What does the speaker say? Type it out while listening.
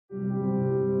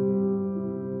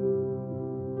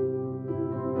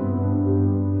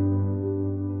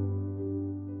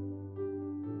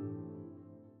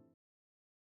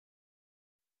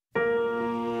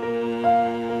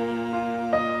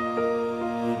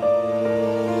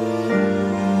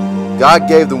God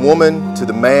gave the woman to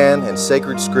the man, and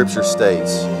sacred scripture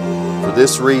states, "For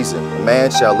this reason, a man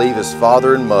shall leave his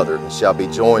father and mother, and shall be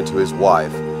joined to his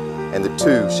wife, and the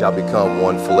two shall become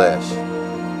one flesh."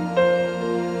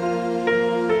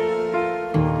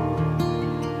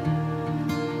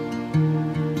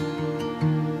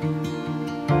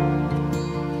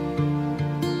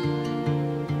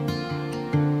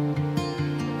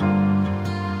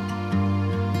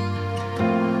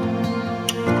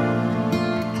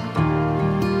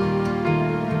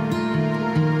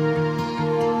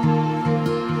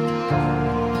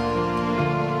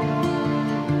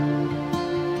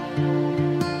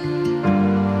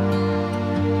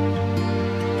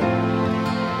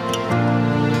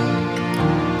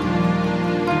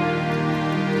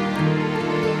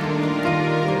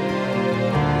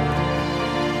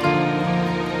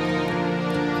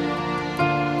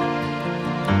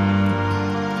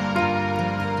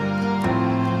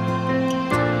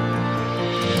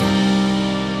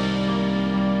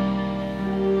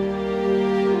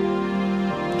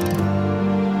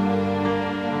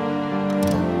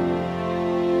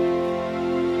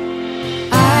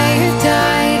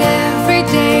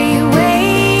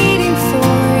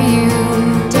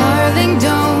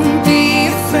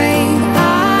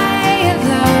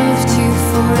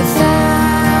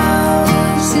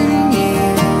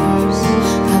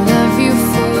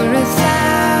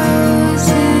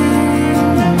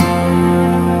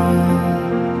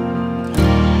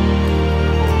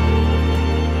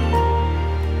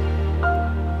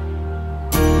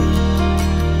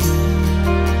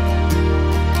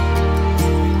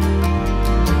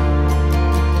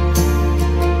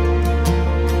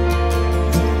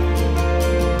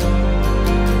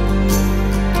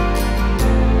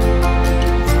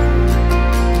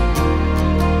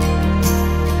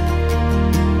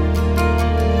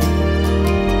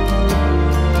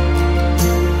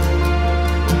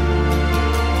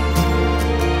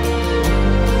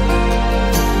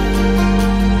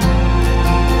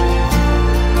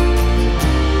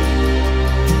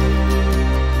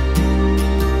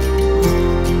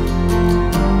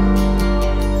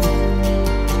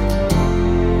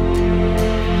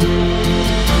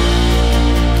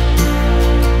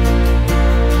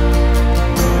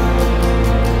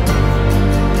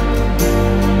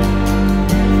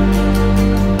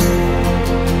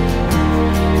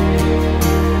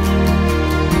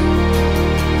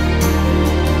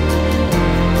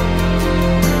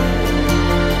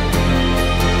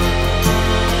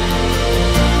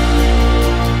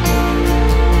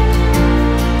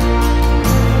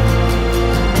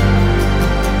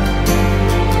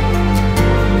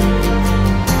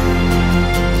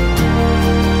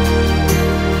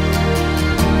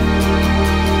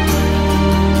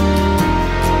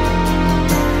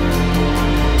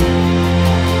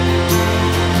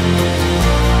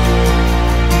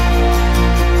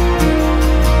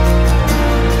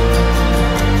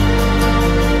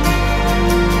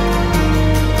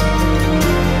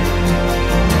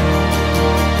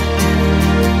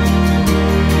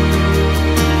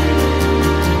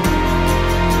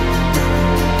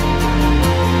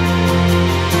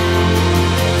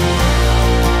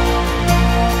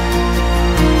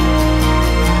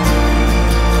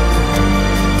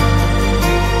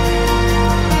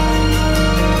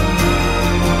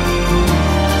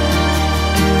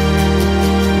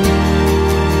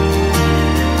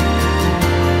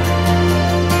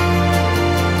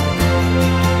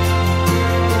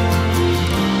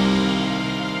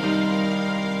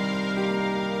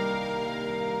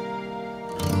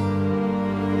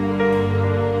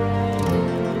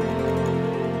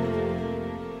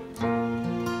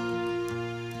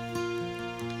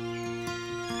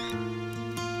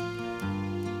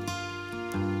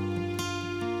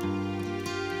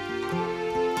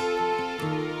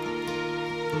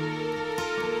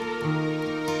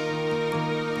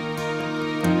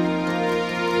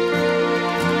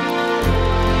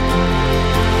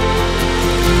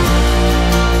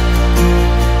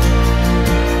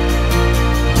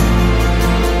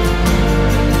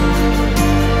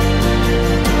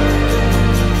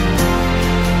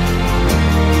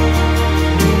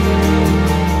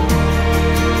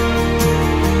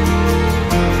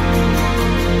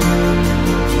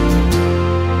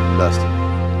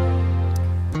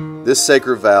 This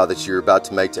sacred vow that you're about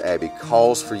to make to Abby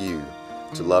calls for you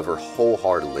to love her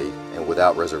wholeheartedly and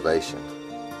without reservation.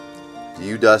 Do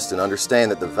you, Dustin,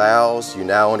 understand that the vows you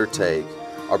now undertake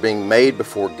are being made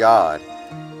before God,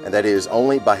 and that it is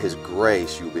only by His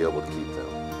grace you'll be able to keep them?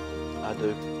 I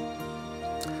do.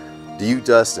 Do you,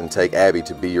 Dustin, take Abby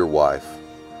to be your wife?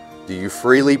 Do Do you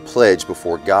freely pledge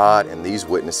before God and these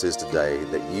witnesses today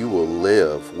that you will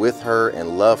live with her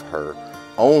and love her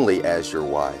only as your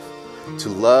wife, to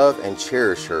love and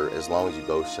cherish her as long as you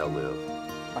both shall live?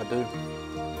 I do.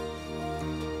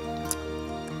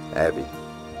 Abby,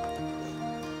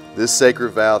 this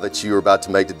sacred vow that you are about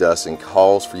to make to Dustin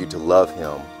calls for you to love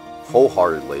him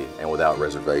wholeheartedly and without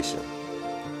reservation.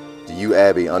 Do you,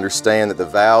 Abby, understand that the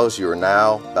vows you are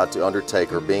now about to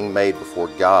undertake are being made before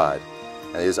God,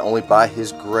 and it is only by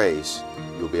His grace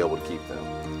you will be able to keep them?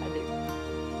 I do.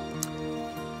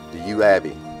 Do you,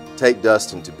 Abby, take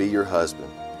Dustin to be your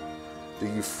husband? Do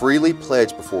you freely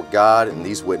pledge before God and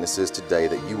these witnesses today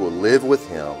that you will live with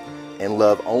him and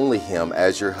love only him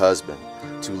as your husband,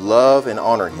 to love and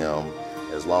honor him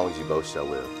as long as you both shall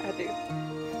live? I do. You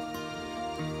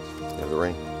have the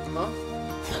ring? Huh?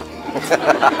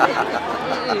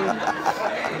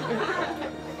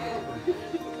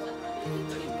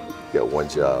 You got one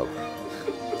job.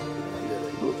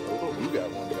 You got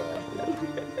one job.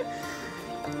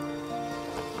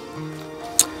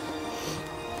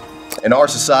 In our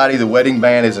society, the wedding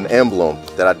band is an emblem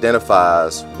that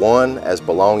identifies one as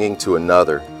belonging to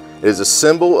another. It is a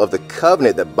symbol of the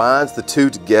covenant that binds the two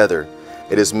together.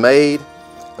 It is made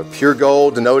of pure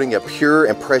gold, denoting a pure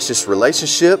and precious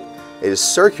relationship. It is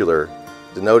circular,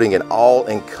 denoting an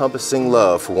all-encompassing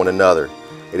love for one another.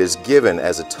 It is given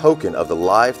as a token of the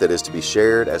life that is to be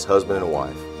shared as husband and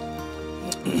wife.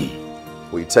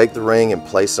 Will you take the ring and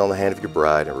place it on the hand of your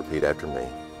bride and repeat after me?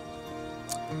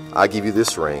 I give you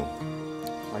this ring,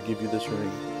 I give you this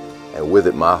ring, and with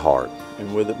it my heart.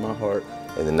 and with it my heart.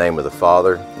 In the name of the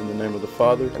Father, In the name of the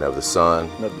Father, and of the Son,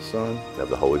 and of the Son, and of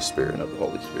the Holy Spirit. and of the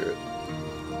Holy Spirit.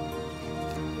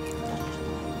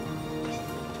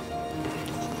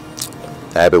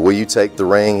 Abby, will you take the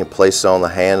ring and place it on the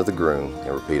hand of the groom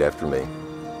and repeat after me?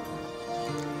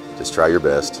 Just try your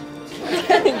best.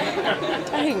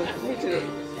 Dang, me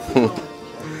too.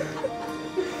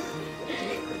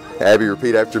 Abby,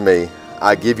 repeat after me.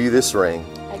 I give you this ring,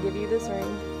 I give you this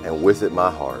ring, and with it my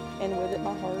heart. and with it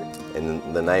my heart,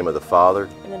 In the name of the Father,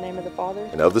 in the name of the Father,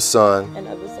 and of the Son, and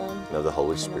of the Son, and of the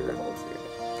Holy and of the Spirit. Holy Spirit.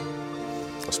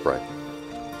 Let's pray.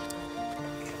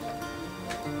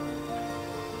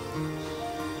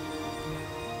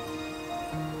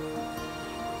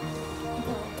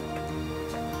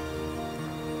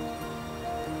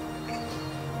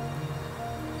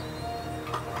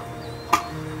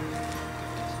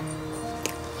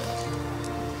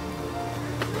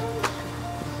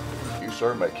 You,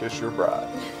 sir, may kiss your bride.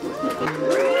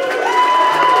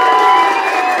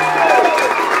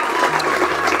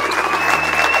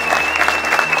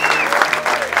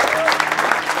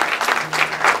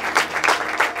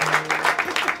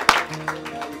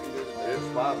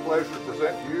 It's my pleasure to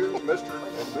present to you Mr.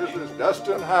 and Mrs.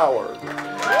 Dustin Howard.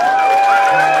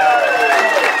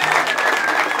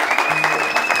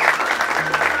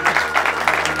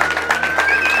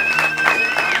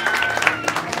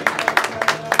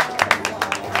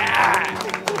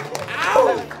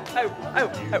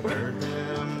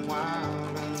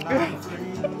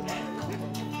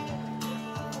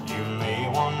 You may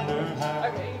wonder how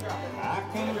I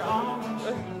can promise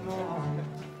you more.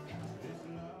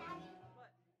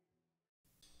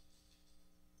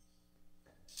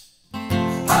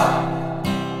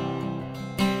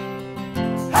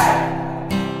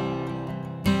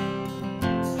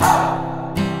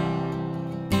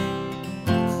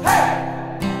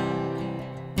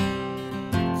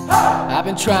 I've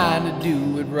been trying to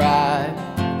do it right.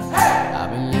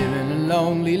 I've been living a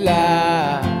lonely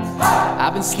life.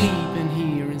 I've been sleeping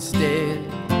here instead.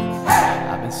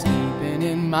 I've been sleeping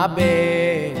in my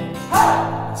bed.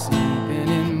 I've been sleeping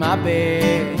in my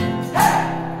bed.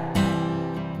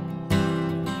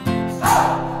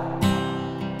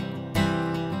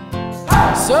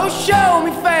 So show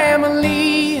me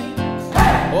family,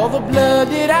 all the blood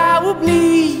that I will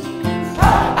bleed.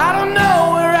 I don't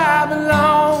know where I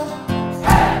belong.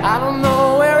 I don't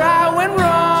know where I went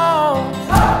wrong,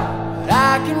 but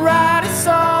I can write a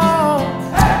song.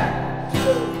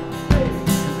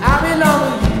 I belong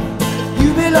with you,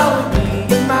 you belong with me,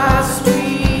 you're my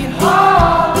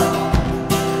sweetheart.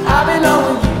 I belong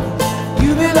with you,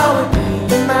 you belong with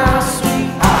me, you're my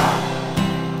sweetheart.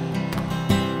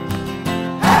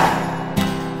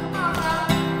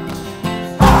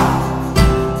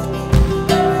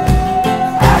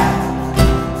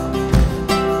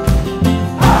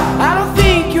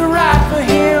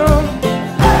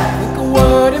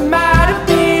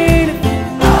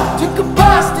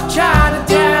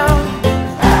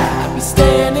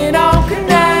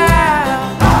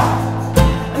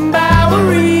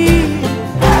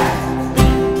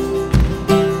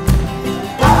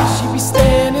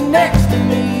 next to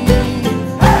me.